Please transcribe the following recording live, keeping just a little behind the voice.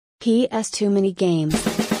PS2 mini games.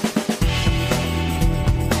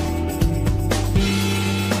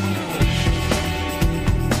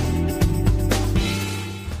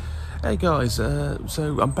 Hey guys,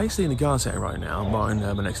 so I'm basically in the garden centre right now, buying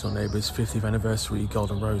my next door neighbour's 50th anniversary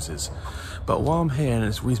golden roses. But while I'm here and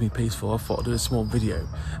it's reasonably peaceful, I thought I'd do a small video.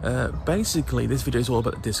 Basically, this video is all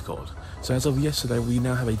about the Discord. So as of yesterday, we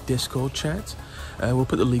now have a Discord chat. We'll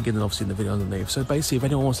put the link in, obviously, in the video underneath. So basically, if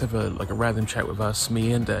anyone wants to have a random chat with us,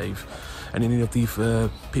 me and Dave, and any of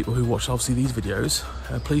the people who watch obviously these videos,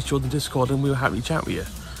 please join the Discord and we'll happily chat with you.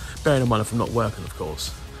 Bearing in mind if I'm not working, of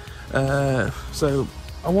course. So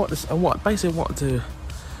I wanted to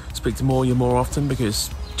speak to you more often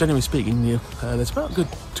because, generally speaking, there's about a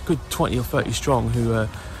good 20 or 30 strong who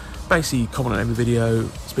basically comment on every video,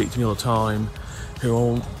 speak to me all the time, who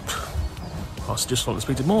all I just want to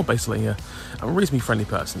speak to more. Basically, I'm a reasonably friendly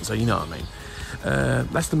person, so you know what I mean.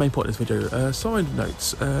 That's the main point of this video. Side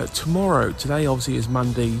notes: today obviously is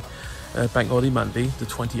Monday, Bank Holiday Monday, the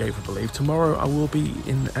 28th, I believe. Tomorrow I'll be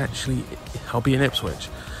in Ipswich.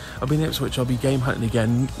 I'll be game hunting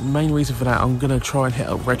again. Main reason for that, I'm going to try and hit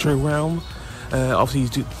up Retro Realm.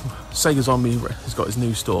 Obviously, Sega Zombie has got his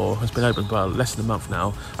new store. It's been open for less than a month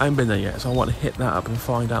now. I haven't been there yet, so I want to hit that up and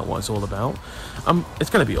find out what it's all about. It's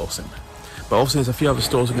going to be awesome. But obviously, there's a few other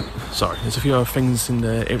stores. There's a few other things in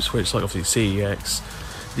Ipswich, like obviously CEX.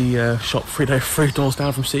 The shop three doors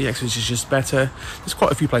down from CEX, which is just better. There's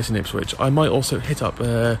quite a few places in Ipswich. I might also hit up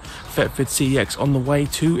Thetford CEX on the way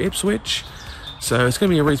to Ipswich. So it's going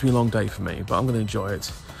to be a reasonably long day for me, but I'm going to enjoy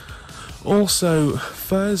it. Also,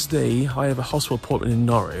 Thursday, I have a hospital appointment in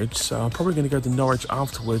Norwich, so I'm probably going to go to Norwich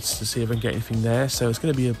afterwards to see if I can get anything there. So it's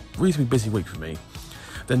going to be a reasonably busy week for me.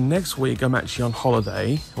 Then next week, I'm actually on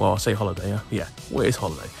holiday. Well, I say holiday, yeah, well, it is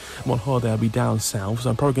holiday. I'm on holiday, I'll be down south, so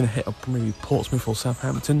I'm probably going to hit up maybe Portsmouth or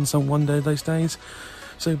Southampton one day of those days.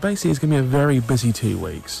 So basically, it's going to be a very busy 2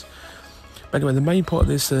 weeks. But anyway, the main part of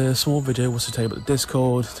this small video was to tell you about the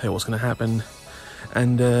Discord, tell you what's going to happen.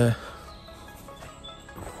 And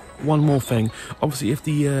one more thing, obviously if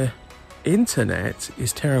the internet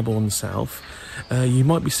is terrible in the south, you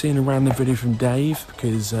might be seeing a random video from Dave,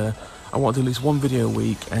 because I want to do at least one video a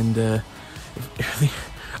week, and I'm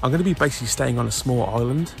going to be basically staying on a small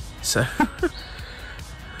island, so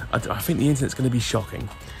I think the internet's going to be shocking.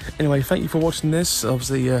 Anyway, thank you for watching this.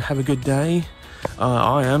 Obviously have a good day.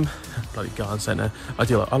 I am bloody garden centre.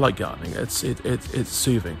 I like gardening. It's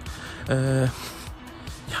soothing.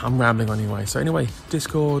 I'm rambling anyway. So anyway,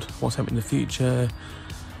 Discord, what's happening in the future,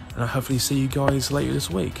 and I'll hopefully see you guys later this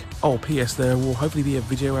week. Oh, PS, there will hopefully be a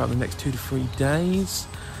video out in the next 2 to 3 days.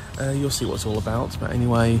 You'll see what it's all about. But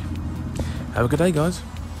anyway, have a good day, guys.